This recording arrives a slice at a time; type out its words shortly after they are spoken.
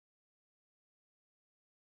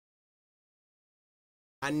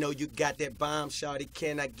I know you got that bomb, shawty,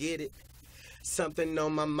 can I get it? Something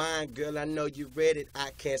on my mind, girl, I know you read it.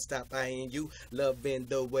 I can't stop eyeing you, loving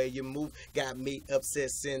the way you move. Got me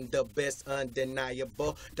obsessing, the best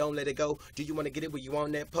undeniable. Don't let it go. Do you want to get it when you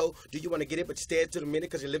on that pole? Do you want to get it but you stay to the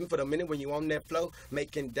minute cause you're living for the minute when you on that flow?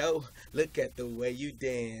 Making dough, look at the way you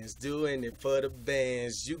dance. Doing it for the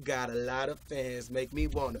bands. You got a lot of fans, make me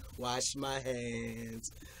want to wash my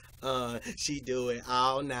hands. She do it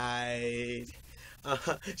all night.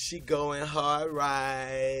 She going hard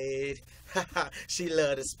right. She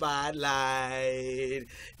love the spotlight.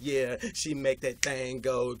 Yeah, she make that thing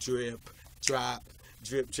go drip, drop,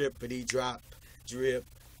 drip, drippity drop, drip,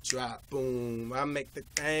 drop, boom. I make the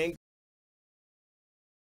thing